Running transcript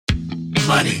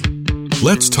money.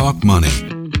 Let's talk money.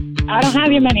 I don't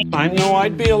have your money. I know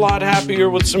I'd be a lot happier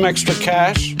with some extra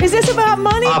cash. Is this about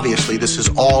money? Obviously, this is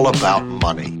all about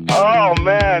money. Oh,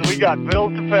 man, we got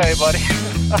bills to pay, buddy.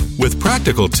 With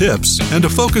practical tips and a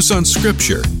focus on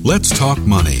scripture, let's talk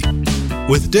money.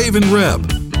 With Dave and Reb.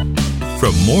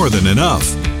 From More Than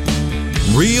Enough.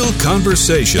 Real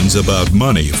conversations about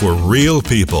money for real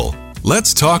people.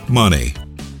 Let's talk money.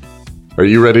 Are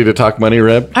you ready to talk money,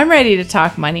 Reb? I'm ready to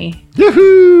talk money.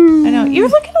 Yahoo! I know. You're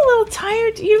looking a little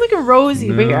tired. You're looking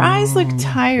rosy, but your eyes look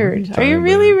tired. Are you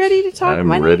really ready to talk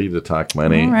money? I'm ready to talk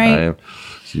money. All right.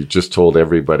 You just told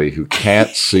everybody who can't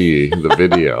see the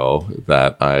video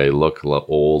that I look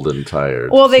old and tired.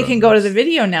 Well, they can go to the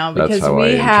video now because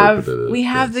we have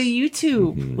the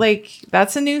YouTube. Mm-hmm. Like,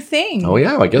 that's a new thing. Oh,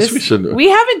 yeah. I guess we should. We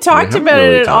haven't talked about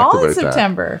really it at all in about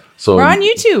September. So we're on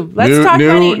YouTube. Let's talk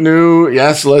money.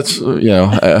 Yes, let's, we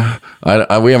haven't,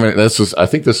 I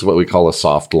think this is what we call a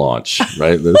soft launch,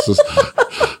 right? This is,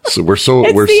 so It's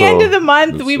the end of the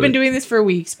month. We've been doing this for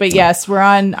weeks, but yes, we're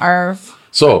on our.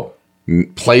 So,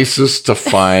 places to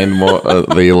find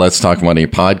the Let's Talk Money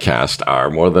podcast are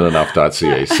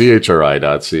morethanenough.ca,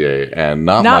 chri.ca, and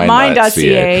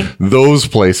notmine.ca. Those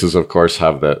places, of course,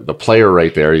 have the player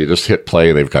right there. You just hit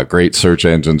play. They've got great search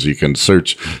engines. You can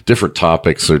search different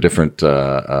topics or different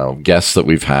guests that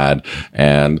we've had.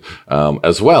 And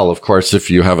as well, of course, if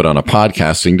you have it on a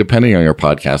podcasting, depending on your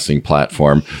podcasting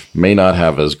platform, may not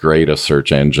have as great a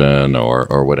search engine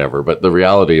or whatever. But the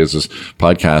reality is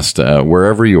podcast,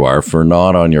 wherever you are, if we're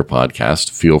not on your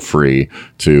podcast, feel free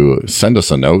to send us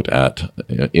a note at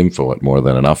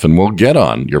info@morethanenough, and we'll get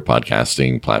on your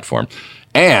podcasting platform.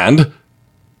 And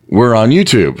we're on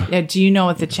YouTube. Yeah, do you know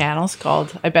what the channel's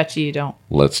called? I bet you don't.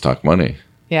 Let's Talk Money.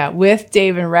 Yeah, with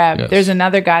Dave and Reb. Yes. There's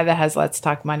another guy that has Let's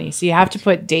Talk Money. So you have to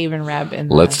put Dave and Reb in.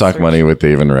 Let's Talk Money with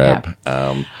Dave and Reb.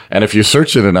 Yeah. And if you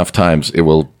search it enough times, it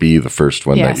will be the first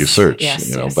one that you search.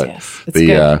 Yes. It's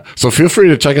good. So feel free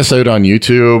to check us out on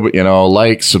YouTube.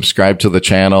 Like, subscribe to the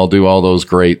channel, do all those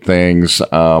great things.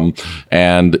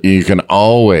 And you can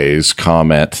always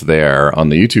comment there on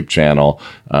the YouTube channel.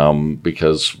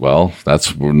 Because, well,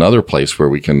 that's another place where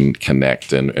we can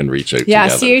connect and reach out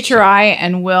together. CHRI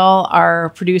and Will,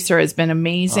 our producer, has been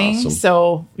amazing. Awesome.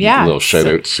 So, yeah. A little shout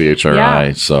out to CHRI.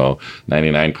 Yeah. So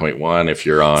 99.1 if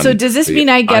you're on. So does this mean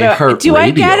I get do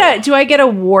I get a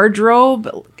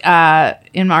wardrobe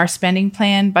in our spending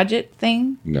plan budget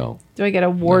thing? No. Do I get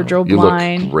a wardrobe You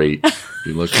line? look great.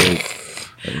 You look great.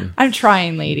 I'm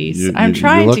trying, ladies. I'm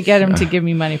trying to get him to give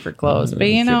me money for clothes. But,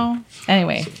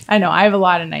 anyway, I know. I have a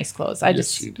lot of nice clothes. I do.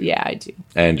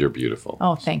 And you're beautiful.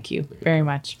 Oh, thank you very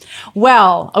much.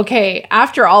 Well, okay.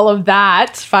 After all of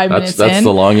that, 5 minutes in. That's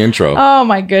the long intro. Oh,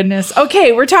 my goodness.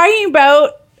 Okay, we're talking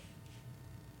about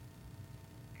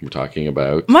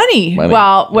money.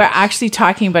 Well, we're actually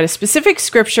talking about a specific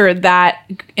scripture that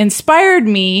inspired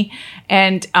me.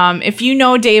 And if you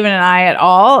know David and I at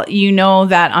all, you know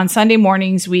that on Sunday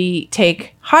mornings we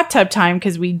take hot tub time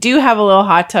because we do have a little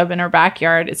hot tub in our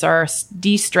backyard. It's our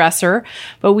de-stressor.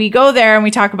 But we go there and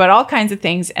we talk about all kinds of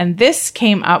things. And this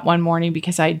came up one morning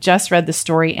because I just read the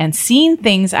story and seen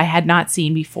things I had not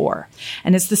seen before.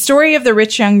 And it's the story of the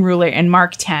rich young ruler in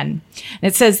Mark 10. And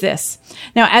it says this.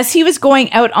 Now, as he was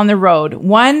going out on the road,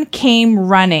 one came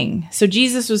running. So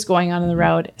Jesus was going on the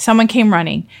road. Someone came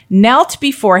running, knelt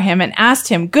before him and asked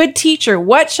him, "Good teacher,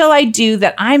 what shall I do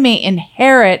that I may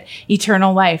inherit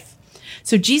eternal life?"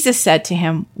 So Jesus said to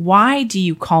him, "Why do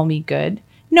you call me good?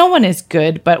 No one is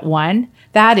good but one,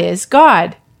 that is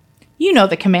God. You know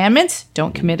the commandments.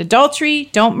 Don't commit adultery,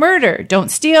 don't murder,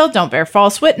 don't steal, don't bear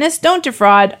false witness, don't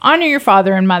defraud, honor your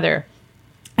father and mother."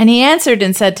 And he answered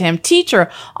and said to him, "Teacher,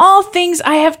 all things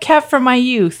I have kept from my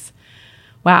youth."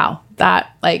 Wow,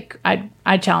 that,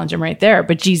 I challenge him right there,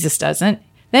 but Jesus doesn't.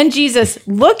 Then Jesus,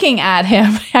 looking at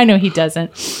him, I know he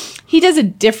doesn't. He does a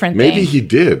different thing. Maybe he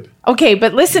did. Okay,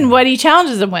 but listen what he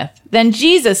challenges him with. Then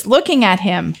Jesus, looking at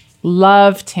him,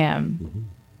 loved him.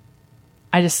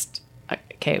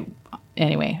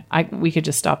 Anyway, we could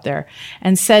just stop there.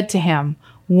 And said to him,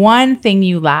 "One thing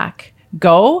you lack.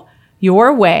 Go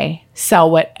your way, sell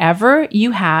whatever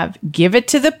you have, give it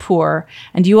to the poor,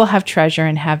 and you will have treasure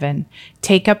in heaven.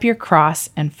 Take up your cross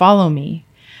and follow me."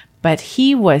 But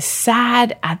he was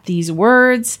sad at these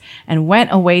words and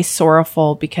went away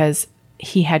sorrowful because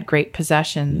he had great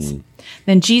possessions.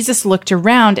 Then Jesus looked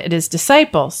around at his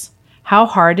disciples. How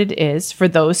hard it is for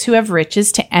those who have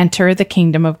riches to enter the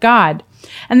kingdom of God.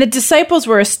 And the disciples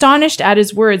were astonished at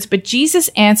his words, but Jesus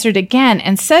answered again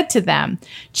and said to them,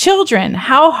 "Children,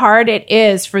 how hard it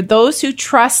is for those who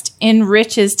trust in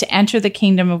riches to enter the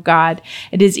kingdom of God.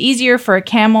 It is easier for a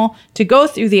camel to go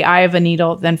through the eye of a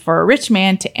needle than for a rich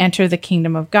man to enter the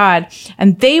kingdom of God."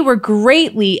 And they were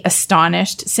greatly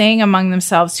astonished, saying among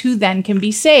themselves, "Who then can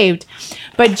be saved?"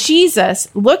 But Jesus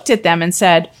looked at them and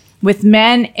said, "With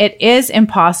men it is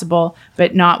impossible,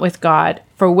 but not with God.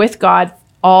 For with God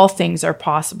all things are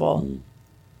possible."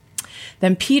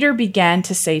 Then Peter began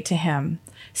to say to him,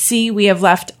 "See, we have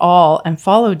left all and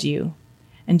followed you."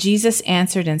 And Jesus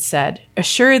answered and said,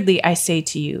 "Assuredly I say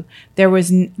to you, there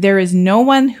is no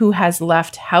one who has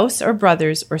left house or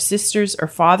brothers or sisters or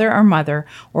father or mother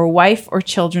or wife or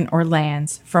children or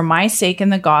lands for my sake in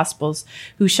the Gospels,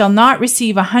 who shall not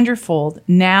receive 100-fold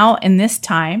now in this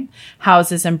time,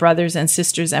 houses and brothers and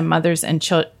sisters and mothers and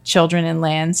children and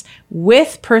lands,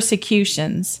 with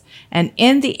persecutions, and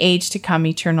in the age to come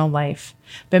eternal life.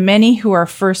 But many who are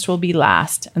first will be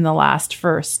last, and the last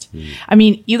first." I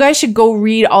mean, you guys should go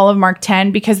read all of Mark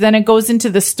 10, because then it goes into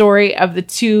the story of the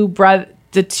two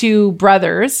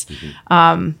brothers.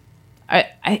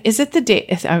 Is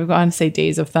it I'm going to say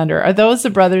Days of Thunder? Are those the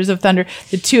brothers of Thunder?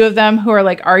 The two of them who are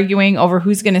like arguing over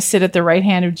who's going to sit at the right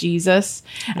hand of Jesus,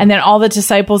 and then all the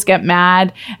disciples get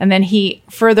mad, and then he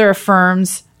further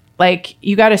affirms, like,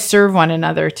 you got to serve one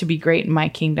another to be great in my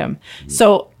kingdom.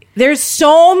 So there's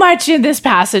so much in this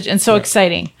passage and so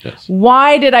exciting. Yes.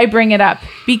 Why did I bring it up?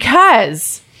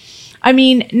 Because, I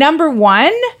mean, number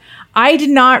one, I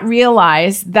did not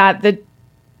realize that the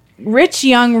rich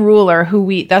young ruler,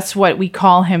 that's what we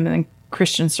call him in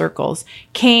Christian circles,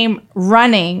 came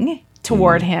running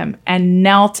toward him and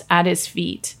knelt at his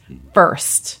feet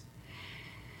first.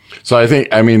 So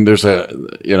I mean, there's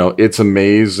it's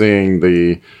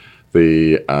amazing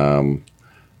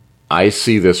I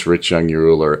see this rich young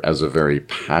ruler as a very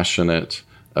passionate,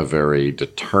 a very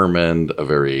determined, a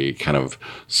very kind of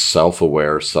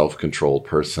self-aware, self-controlled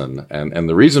person. And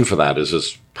the reason for that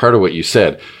is part of what you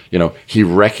said. He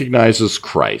recognizes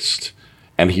Christ,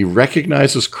 and he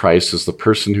recognizes Christ as the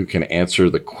person who can answer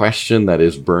the question that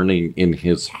is burning in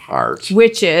his heart.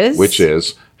 Which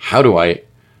is, how do I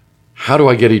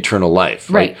get eternal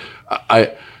life? Right.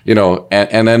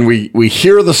 And then we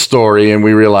hear the story and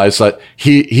we realize that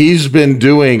he's been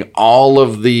doing all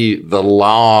of the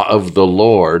law of the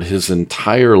Lord his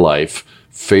entire life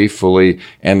faithfully,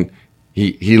 and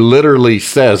he literally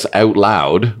says out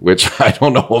loud, which I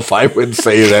don't know if I would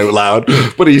say it out loud,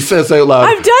 but he says out loud,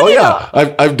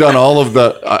 I've done all of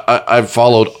I've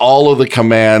followed all of the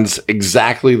commands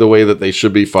exactly the way that they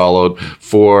should be followed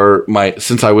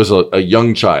since I was a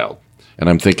young child. And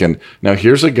I'm thinking, now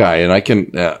here's a guy, and I can,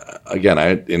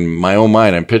 in my own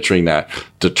mind, I'm picturing that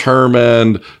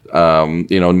determined,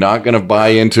 not going to buy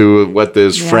into what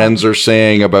his friends are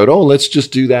saying about, let's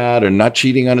just do that, or not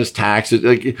cheating on his taxes,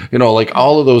 like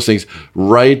all of those things.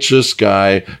 Righteous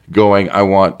guy going, I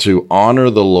want to honor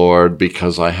the Lord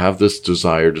because I have this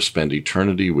desire to spend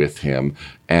eternity with him.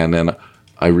 And then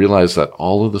I realize that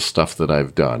all of the stuff that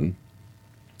I've done,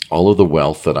 all of the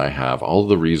wealth that I have, all of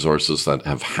the resources that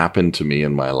have happened to me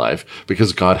in my life,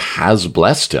 because God has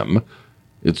blessed him.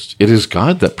 It is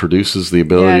God that produces the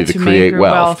ability to create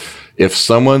wealth. If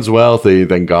someone's wealthy,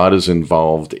 then God is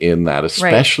involved in that,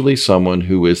 especially someone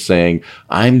who is saying,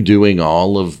 I'm doing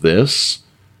all of this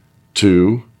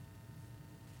to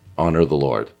honor the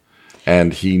Lord.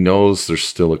 And he knows there's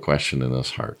still a question in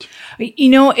his heart.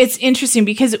 It's interesting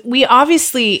because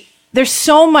there's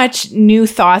so much new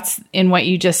thoughts in what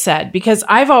you just said, because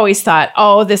I've always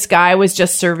thought, this guy was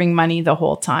just serving money the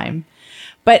whole time.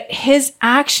 But his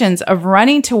actions of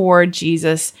running toward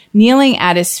Jesus, kneeling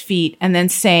at his feet, and then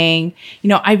saying,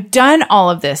 I've done all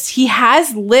of this. He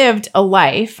has lived a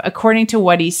life according to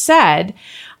what he said.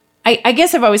 I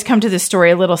guess I've always come to this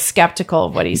story a little skeptical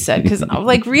of what he said, because I'm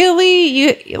like,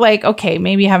 really? Okay,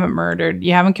 maybe you haven't murdered.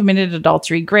 You haven't committed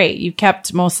adultery. Great. You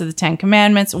kept most of the 10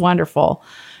 Commandments. Wonderful.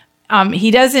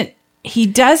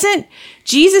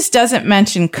 Jesus doesn't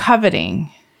mention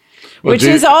coveting, which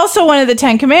is also one of the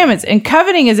 10 Commandments. And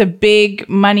coveting is a big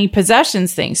money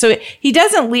possessions thing. So he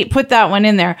doesn't put that one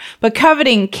in there. But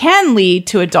coveting can lead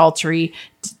to adultery,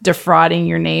 defrauding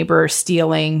your neighbor,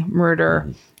 stealing,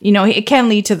 murder. It can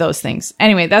lead to those things.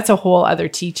 Anyway, that's a whole other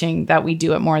teaching that we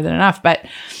do it more than enough. But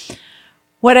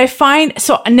what I find,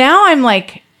 so now I'm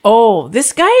like,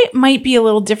 this guy might be a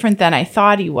little different than I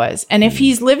thought he was. And if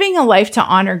he's living a life to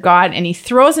honor God and he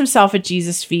throws himself at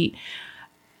Jesus' feet,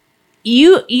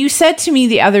 you said to me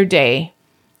the other day,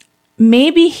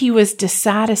 maybe he was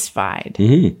dissatisfied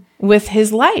with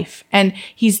his life, and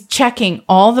he's checking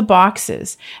all the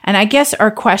boxes. And I guess our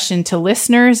question to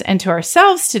listeners and to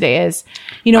ourselves today is,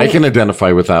 I can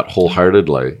identify with that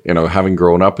wholeheartedly, having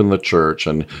grown up in the church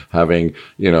and having,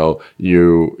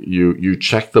 you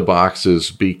check the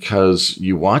boxes because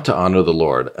you want to honor the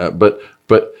Lord.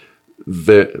 But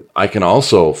I can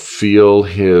also feel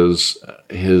his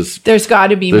there's got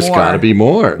to be more. There's got to be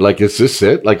more. Like, is this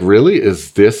it? Like, really?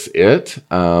 Is this it?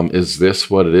 Is this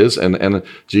what it is? And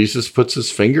Jesus puts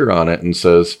his finger on it and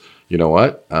says, you know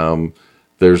what?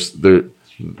 There's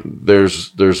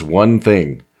one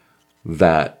thing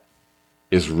that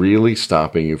is really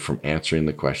stopping you from answering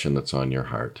the question that's on your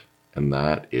heart. And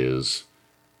that is,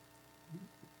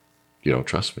 you don't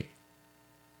trust me.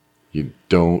 You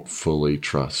don't fully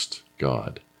trust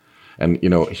God. And,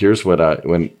 here's what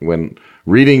when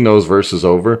reading those verses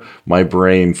over, my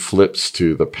brain flips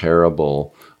to the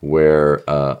parable where,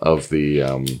 of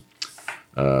the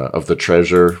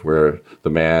treasure, where the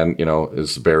man,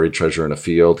 is buried treasure in a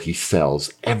field. He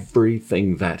sells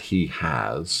everything that he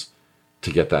has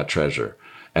to get that treasure.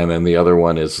 And then the other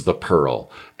one is the pearl.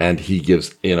 And he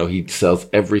gives, he sells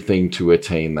everything to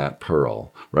attain that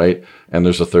pearl, right? And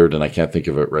there's a third, and I can't think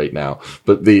of it right now.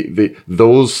 But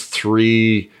those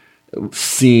three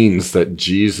scenes that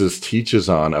Jesus teaches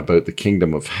on about the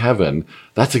kingdom of heaven,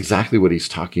 that's exactly what he's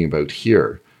talking about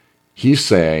here. He's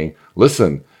saying,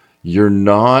 listen, you're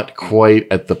not quite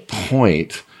at the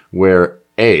point where,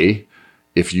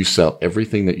 if you sell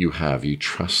everything that you have, you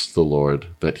trust the Lord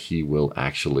that he will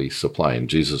actually supply. And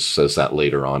Jesus says that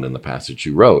later on in the passage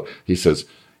you wrote. He says,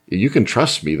 you can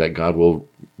trust me that God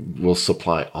will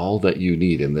supply all that you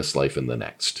need in this life and the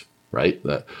next, right?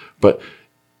 But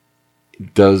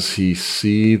does he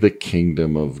see the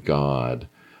kingdom of God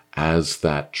as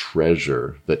that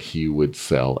treasure that he would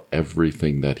sell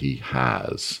everything that he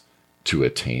has to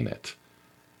attain it?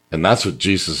 And that's what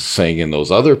Jesus is saying in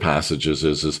those other passages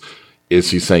is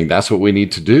he saying that's what we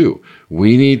need to do.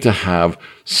 We need to have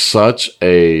such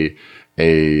a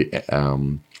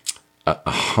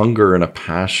hunger and a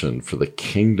passion for the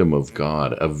kingdom of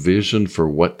God, a vision for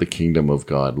what the kingdom of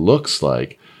God looks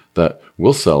like, that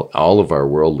we'll sell all of our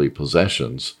worldly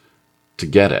possessions to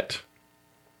get it.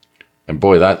 And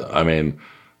boy,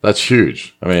 that's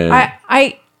huge.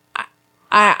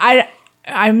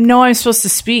 I know I'm supposed to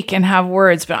speak and have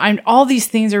words, but all these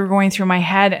things are going through my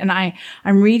head, and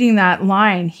I'm reading that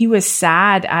line. He was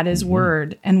sad at his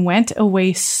word and went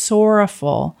away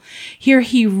sorrowful. Here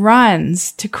he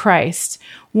runs to Christ,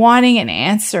 wanting an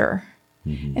answer.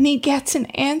 And he gets an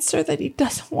answer that he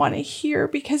doesn't want to hear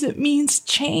because it means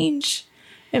change.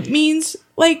 It means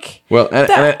and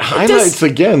it highlights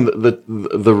again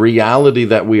the reality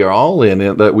that we are all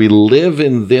in, that we live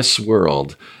in this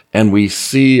world. And we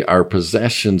see our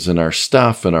possessions and our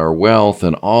stuff and our wealth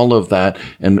and all of that.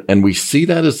 And we see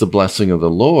that as the blessing of the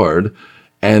Lord.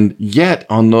 And yet,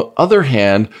 on the other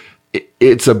hand,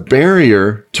 it's a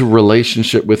barrier to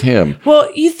relationship with him.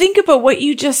 Well, you think about what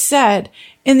you just said.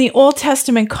 In the Old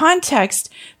Testament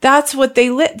context, that's what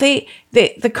the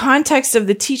context of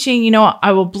the teaching,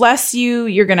 I will bless you.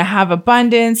 You're going to have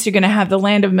abundance. You're going to have the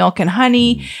land of milk and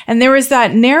honey. And there was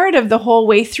that narrative the whole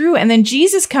way through. And then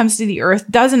Jesus comes to the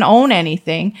earth, doesn't own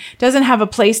anything, doesn't have a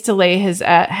place to lay his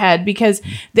head, because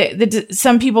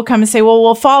some people come and say, well,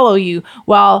 we'll follow you.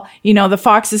 Well, the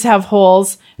foxes have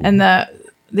holes and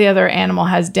the other animal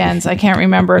has dens. I can't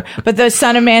remember, but the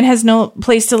Son of Man has no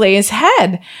place to lay his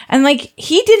head. And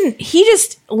he didn't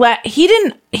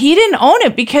own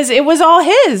it because it was all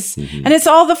his and it's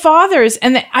all the Father's.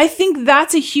 And I think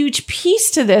that's a huge piece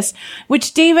to this,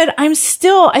 which David, I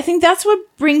think that's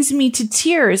what brings me to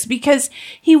tears, because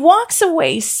he walks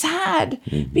away sad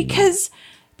because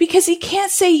he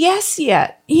can't say yes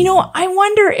yet. I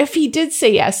wonder if he did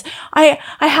say yes. I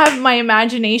have my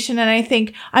imagination, and I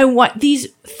think I want these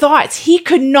thoughts. He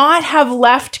could not have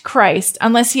left Christ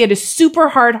unless he had a super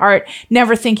hard heart,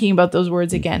 never thinking about those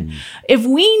words again. If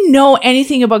we know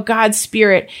anything about God's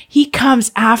Spirit, he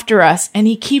comes after us and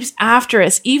he keeps after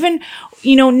us, even,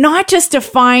 not just to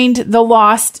find the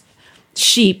lost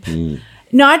sheep,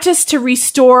 not just to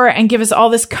restore and give us all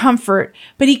this comfort,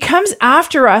 but he comes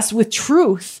after us with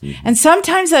truth. And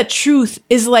sometimes that truth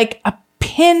is like a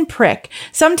pinprick.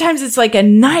 Sometimes it's like a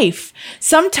knife.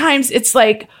 Sometimes it's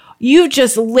like, you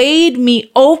just laid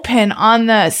me open on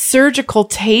the surgical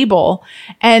table,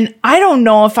 and I don't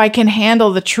know if I can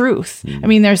handle the truth. I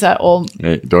mean, there's that old...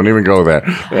 Hey, don't even go there.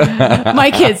 My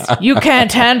kids, you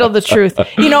can't handle the truth.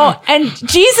 And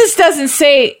Jesus doesn't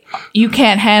say, you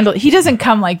can't handle... He doesn't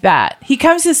come like that. He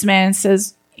comes to this man and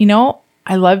says,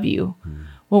 I love you.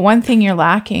 Well, one thing you're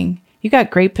lacking, you got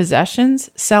great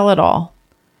possessions, sell it all.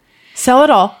 Sell it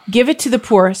all, give it to the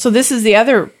poor. So this is the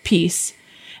other piece.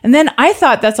 And then I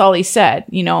thought that's all he said,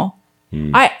 you know.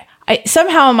 I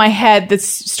somehow in my head, this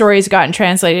story has gotten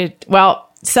translated, well,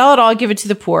 sell it all, give it to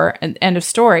the poor, and end of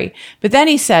story. But then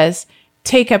he says,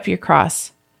 take up your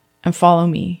cross and follow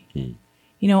me.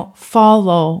 You know,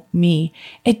 follow me.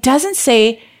 It doesn't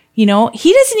say, you know,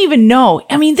 he doesn't even know.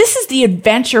 I mean, this is the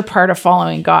adventure part of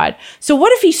following God. So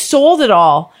what if he sold it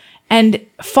all and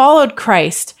followed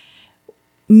Christ?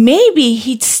 Maybe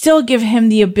he'd still give him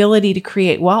the ability to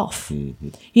create wealth.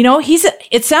 You know,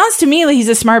 it sounds to me like he's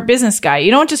a smart business guy.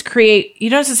 You don't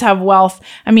just have wealth.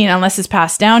 I mean, unless it's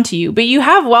passed down to you, but you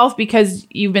have wealth because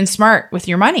you've been smart with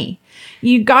your money.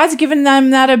 God's given them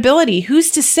that ability. Who's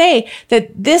to say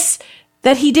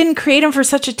that he didn't create him for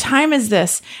such a time as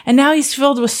this? And now he's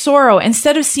filled with sorrow.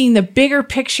 Instead of seeing the bigger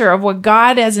picture of what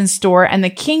God has in store and the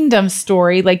kingdom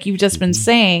story, like you've just been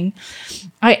saying,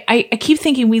 I keep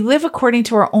thinking we live according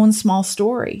to our own small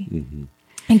story.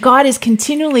 And God is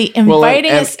continually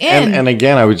inviting us in. And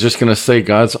again, I was just going to say,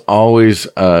 God's always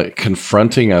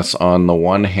confronting us on the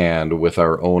one hand with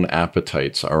our own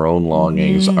appetites, our own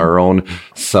longings, our own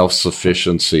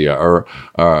self-sufficiency, our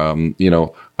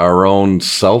own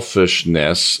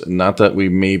selfishness. Not that we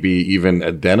maybe even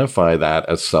identify that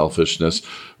as selfishness.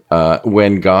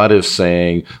 When God is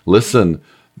saying, listen,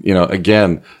 you know,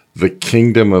 again, the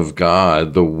kingdom of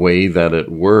God, the way that it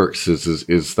works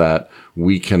is that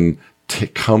we can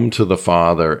come to the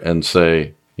Father and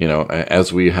say, you know,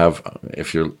 as we have,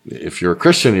 if you're a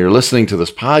Christian, you're listening to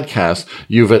this podcast,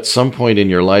 you've at some point in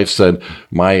your life said,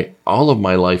 all of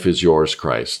my life is yours,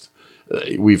 Christ.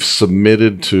 We've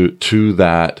submitted to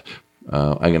that,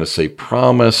 I'm going to say,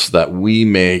 promise that we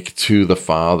make to the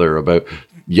Father about,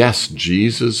 yes,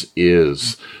 Jesus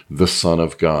is the Son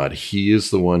of God. He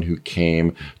is the one who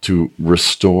came to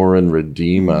restore and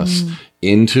redeem us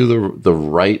into the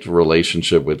right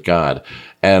relationship with God.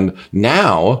 And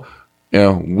now, you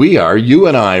know, you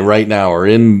and I right now are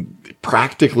in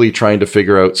practically trying to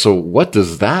figure out, so what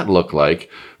does that look like?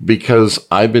 Because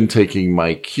I've been taking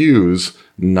my cues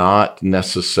not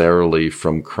necessarily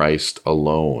from Christ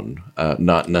alone,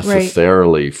 not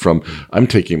necessarily from, I'm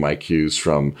taking my cues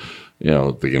from, you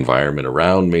know, the environment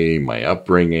around me, my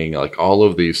upbringing, like all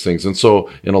of these things. And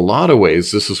so in a lot of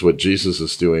ways, this is what Jesus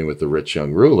is doing with the rich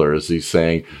young ruler, is he's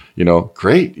saying, you know,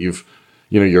 great,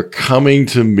 you're coming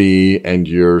to me and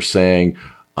you're saying,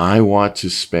 I want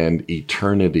to spend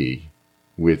eternity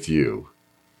with you.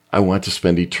 I want to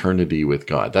spend eternity with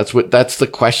God. That's the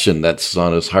question that's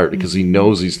on his heart, because he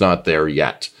knows he's not there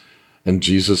yet. And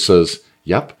Jesus says,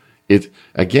 yep.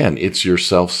 It's your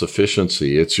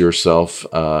self-sufficiency. It's your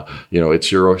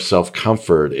it's your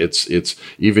self-comfort. It's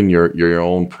even your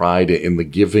own pride in the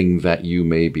giving that you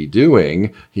may be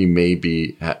doing. He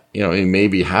maybe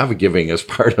have giving as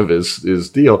part of his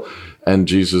deal. And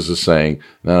Jesus is saying,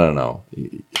 no.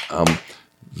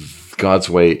 God's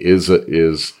way is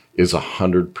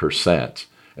 100%.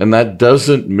 And that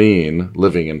doesn't mean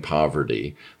living in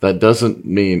poverty. That doesn't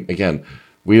mean, again,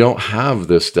 we don't have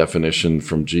this definition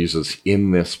from Jesus in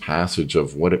this passage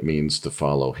of what it means to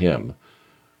follow him.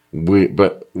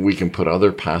 But we can put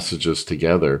other passages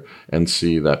together and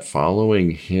see that following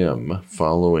him,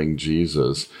 following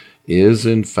Jesus, is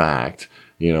in fact,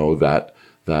 you know, that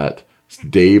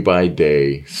day by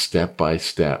day, step by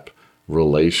step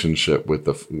relationship with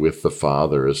the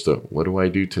Father as to, what do I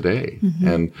do today?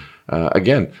 And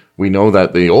again, we know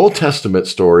that the Old Testament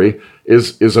story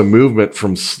is a movement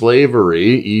from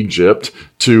slavery, Egypt,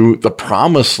 to the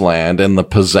Promised Land and the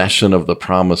possession of the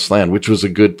Promised Land, which was a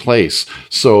good place.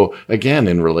 So again,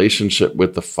 in relationship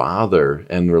with the Father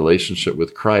and relationship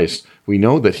with Christ, we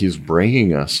know that he's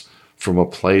bringing us from a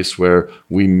place where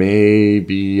we may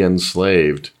be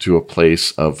enslaved to a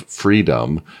place of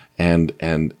freedom, and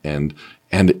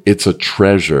it's a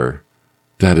treasure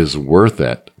that is worth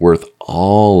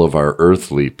all of our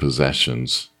earthly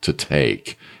possessions to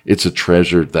take. It's a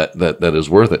treasure that is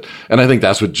worth it. And I think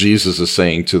that's what Jesus is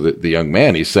saying to the young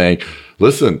man. He's saying,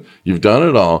 listen, you've done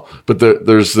it all, but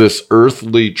there's this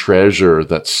earthly treasure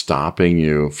that's stopping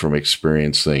you from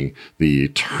experiencing the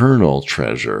eternal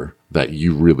treasure that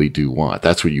you really do want.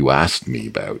 That's what you asked me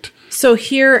about. So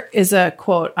here is a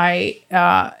quote.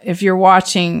 If you're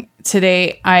watching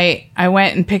today, I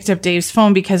went and picked up Dave's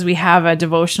phone because we have a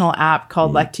devotional app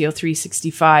called Lectio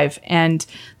 365. And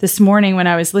this morning when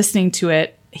I was listening to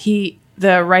it,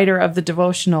 the writer of the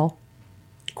devotional,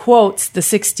 quotes the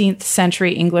 16th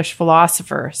century English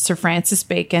philosopher, Sir Francis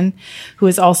Bacon, who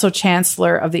is also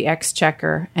Chancellor of the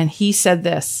Exchequer. And he said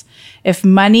this: "If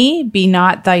money be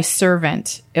not thy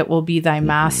servant, it will be thy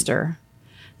master.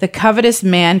 The covetous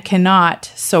man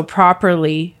cannot so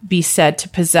properly be said to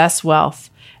possess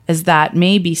wealth as that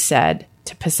may be said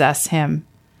to possess him.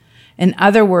 In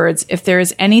other words, if there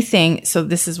is anything, so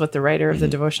this is what the writer of the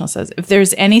devotional says, if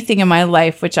there's anything in my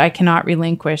life which I cannot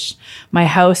relinquish, my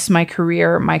house, my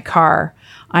career, my car,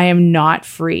 I am not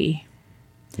free.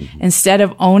 Instead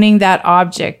of owning that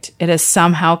object, it has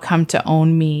somehow come to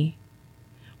own me.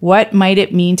 What might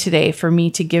it mean today for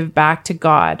me to give back to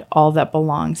God all that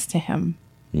belongs to him?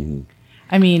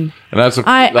 I mean, and I think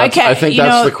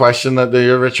that's the question that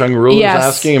the rich young ruler is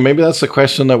asking, and maybe that's the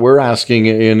question that we're asking.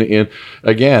 In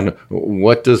again,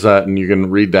 what does that? And you can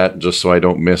read that just so I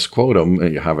don't misquote him.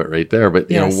 You have it right there.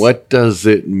 But you know, what does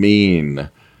it mean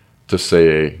to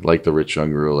say, like the rich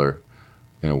young ruler?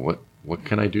 You know, what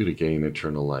can I do to gain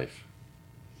eternal life?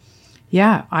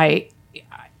 Yeah,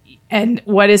 and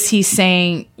what is he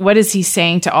saying? What is he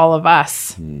saying to all of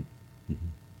us?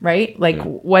 Right? Like,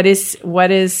 what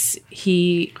is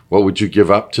he? What would you give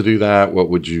up to do that? What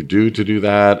would you do to do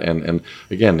that? And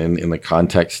again, in the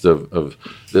context of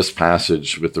this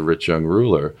passage with the rich young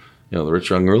ruler, you know, the rich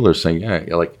young ruler is saying,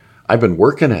 like, I've been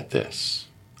working at this.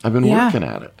 I've been working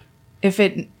at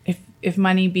it. If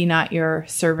money be not your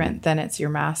servant, then it's your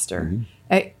master.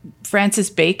 Francis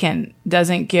Bacon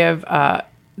doesn't give,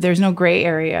 there's no gray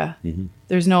area.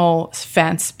 There's no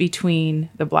fence between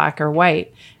the black or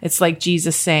white. It's like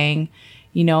Jesus saying,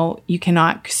 you know, you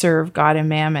cannot serve God and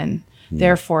mammon.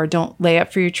 Therefore, don't lay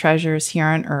up for your treasures here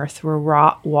on earth where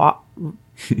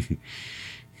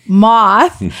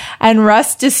moth and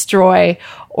rust destroy,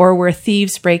 or where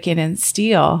thieves break in and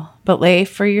steal. But lay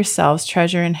for yourselves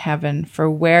treasure in heaven, for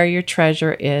where your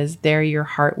treasure is, there your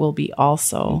heart will be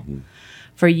also.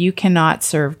 For you cannot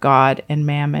serve God and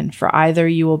mammon, for either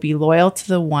you will be loyal to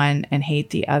the one and hate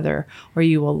the other, or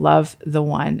you will love the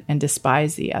one and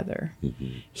despise the other.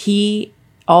 He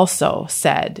also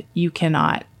said, you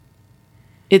cannot,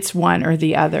 it's one or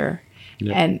the other.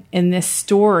 And in this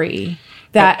story,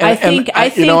 that I think,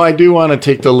 you know, I do want to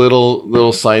take the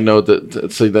little side note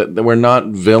that say that we're not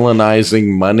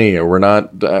villainizing money, or we're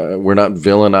not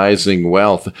villainizing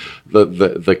wealth.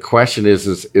 The question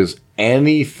is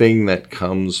anything that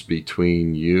comes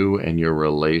between you and your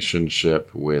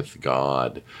relationship with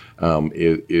God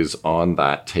is on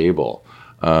that table.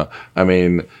 I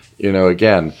mean, you know,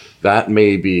 again, that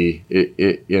may be,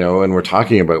 you know, and we're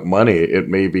talking about money. It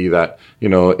may be that, you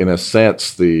know, in a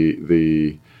sense,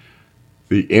 the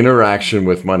interaction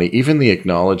with money, even the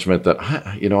acknowledgement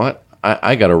that, you know what,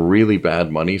 I got a really bad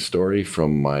money story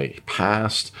from my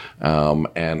past,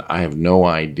 and I have no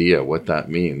idea what that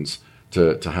means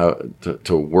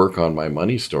to work on my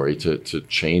money story, to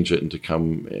change it and to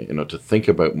come, you know, to think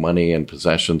about money and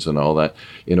possessions and all that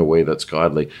in a way that's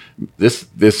godly.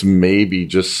 This may be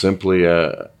just simply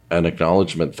an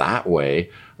acknowledgement that way,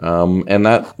 and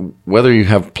that whether you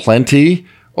have plenty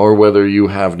or whether you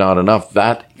have not enough,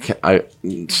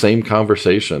 same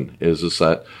conversation is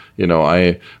that, you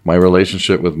know, my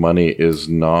relationship with money is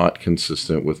not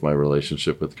consistent with my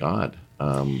relationship with God.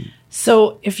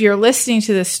 So if you're listening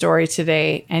to this story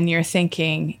today and you're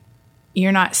thinking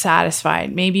you're not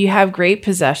satisfied, maybe you have great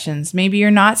possessions, maybe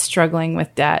you're not struggling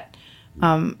with debt,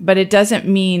 but it doesn't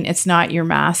mean it's not your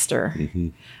master.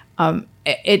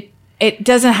 It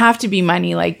doesn't have to be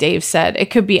money, like Dave said.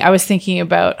 It could be, I was thinking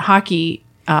about hockey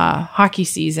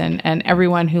season, and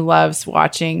everyone who loves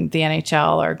watching the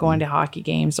NHL or going to hockey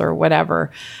games or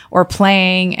whatever, or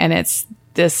playing, and it's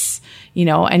this, you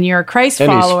know, and you're a Christ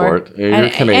follower. Sport. You're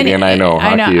Canadian, I know.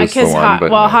 Hockey is the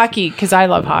one. Hockey, because I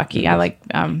love hockey. I like,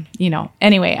 you know,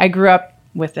 anyway, I grew up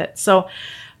with it. So,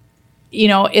 you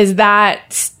know, is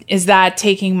that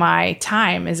taking my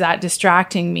time? Is that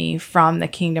distracting me from the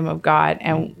kingdom of God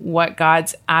and what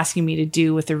God's asking me to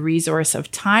do with the resource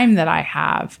of time that I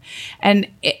have? And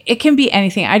it can be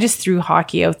anything. I just threw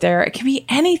hockey out there. It can be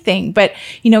anything. But,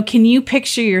 you know, can you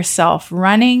picture yourself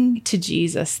running to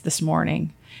Jesus this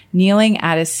morning, kneeling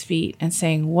at his feet and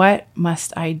saying, what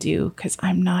must I do? Because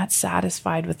I'm not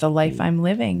satisfied with the life I'm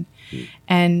living.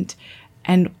 And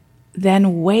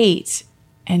then wait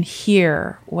and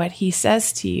hear what he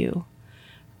says to you.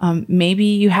 Maybe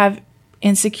you have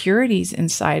insecurities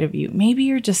inside of you. Maybe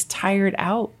you're just tired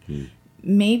out.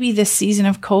 Maybe this season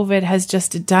of COVID has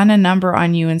just done a number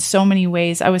on you in so many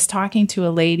ways. I was talking to a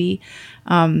lady,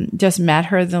 just met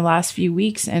her the last few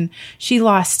weeks, and she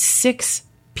lost 6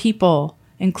 people,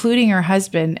 including her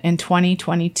husband, in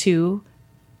 2022.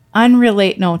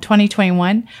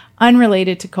 2021,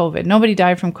 unrelated to COVID. Nobody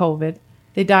died from COVID.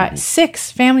 They died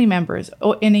 6 family members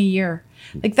in a year.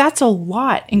 Like, that's a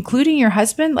lot, including your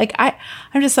husband. Like,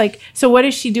 I'm just like, so what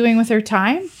is she doing with her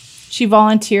time? She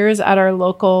volunteers at our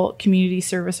local community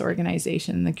service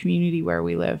organization in the community where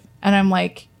we live. And I'm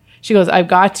like, she goes, I've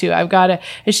got to.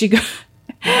 And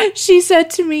she said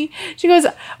to me, she goes,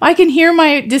 I can hear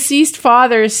my deceased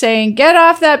father saying, get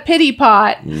off that pity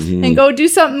pot and go do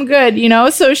something good,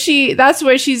 So that's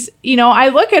where she's, I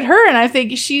look at her and I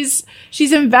think she's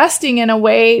investing in a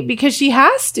way because she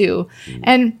has to.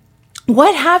 And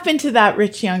what happened to that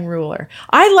rich young ruler?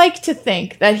 I like to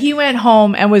think that he went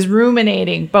home and was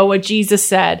ruminating about what Jesus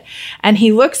said. And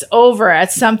he looks over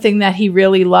at something that he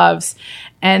really loves.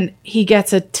 And he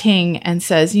gets a ting and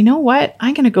says, you know what?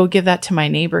 I'm going to go give that to my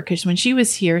neighbor because when she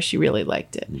was here, she really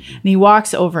liked it. And he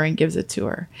walks over and gives it to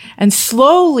her. And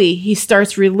slowly he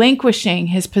starts relinquishing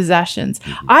his possessions.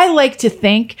 I like to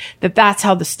think that that's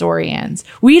how the story ends.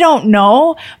 We don't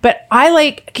know, but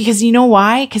because you know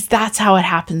why? Because that's how it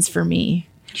happens for me.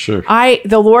 Sure.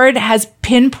 The Lord has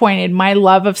pinpointed my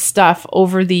love of stuff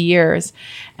over the years.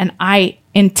 And I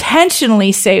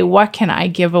intentionally say, what can I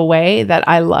give away that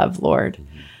I love, Lord?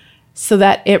 So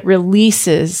that it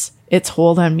releases its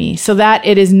hold on me, so that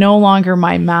it is no longer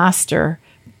my master,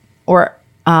 or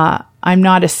I'm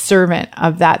not a servant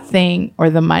of that thing or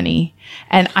the money.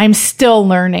 And I'm still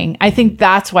learning. I think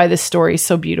that's why this story is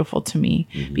so beautiful to me,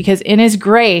 because in his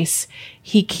grace,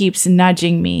 he keeps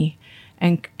nudging me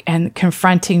and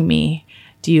confronting me.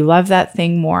 Do you love that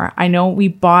thing more? I know we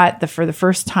bought for the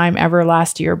first time ever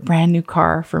last year, brand new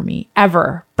car for me,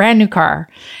 brand new car.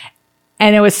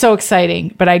 And it was so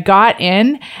exciting, but I got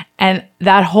in and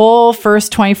that whole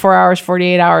first 24 hours,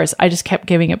 48 hours, I just kept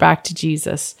giving it back to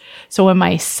Jesus. So when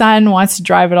my son wants to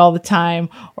drive it all the time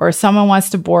or someone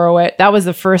wants to borrow it, that was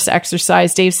the first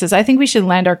exercise. Dave says, I think we should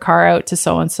lend our car out to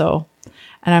so-and-so.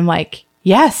 And I'm like,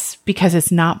 yes, because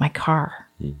it's not my car.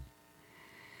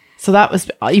 So that was,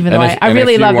 even though I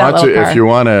really love that little car. If you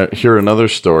want to hear another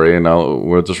story, and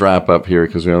we'll just wrap up here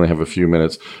because we only have a few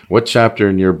minutes. What chapter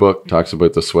in your book talks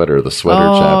about the sweater chapter?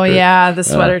 Oh, yeah, the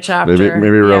sweater chapter.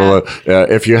 Maybe Reb,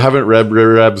 if you haven't read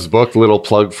Reb's book, little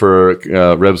plug for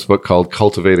Reb's book called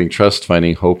Cultivating Trust,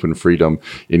 Finding Hope and Freedom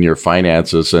in Your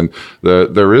Finances. And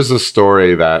there is a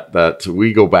story that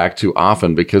we go back to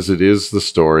often because it is the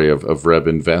story of Reb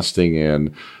investing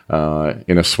in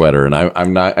a sweater. And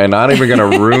I'm not even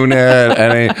going to ruin it.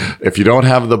 If you don't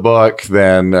have the book,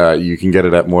 then you can get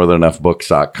it at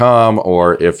morethanenoughbooks.com,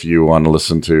 or if you want to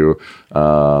listen to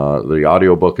the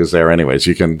audiobook is there anyways.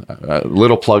 You can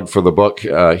little plug for the book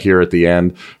here at the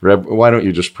end. Reb, why don't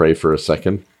you just pray for a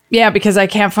second? Yeah, because I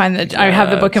can't find I have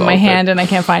the book in my hand and I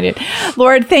can't find it.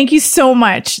 Lord, thank you so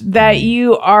much that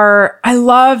I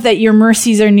love that your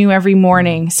mercies are new every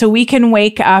morning. So we can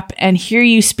wake up and hear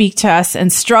you speak to us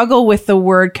and struggle with the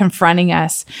word confronting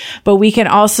us. But we can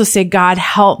also say, God,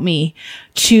 help me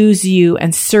choose you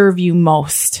and serve you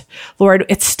most. Lord,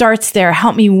 it starts there.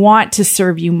 Help me want to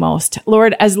serve you most.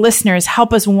 Lord, as listeners,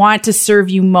 help us want to serve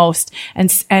you most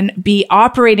and be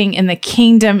operating in the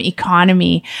kingdom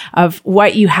economy of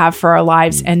what you have for our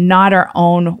lives and not our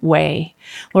own way.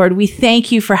 Lord, we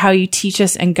thank you for how you teach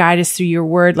us and guide us through your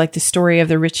word, like the story of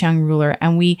the rich young ruler.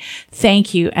 And we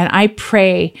thank you. And I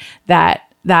pray that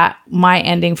my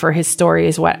ending for his story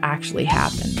is what actually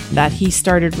happened, that he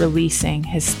started releasing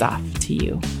his stuff to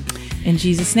you. In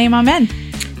Jesus' name, amen.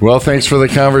 Well, thanks for the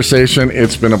conversation.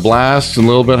 It's been a blast and a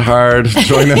little bit hard.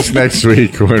 Join us next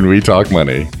week when we talk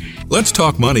money. Let's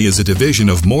Talk Money is a division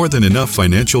of More Than Enough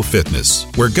Financial Fitness,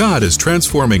 where God is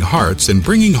transforming hearts and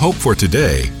bringing hope for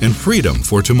today and freedom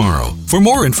for tomorrow. For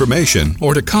more information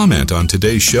or to comment on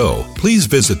today's show, please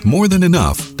visit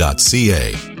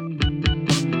morethanenough.ca.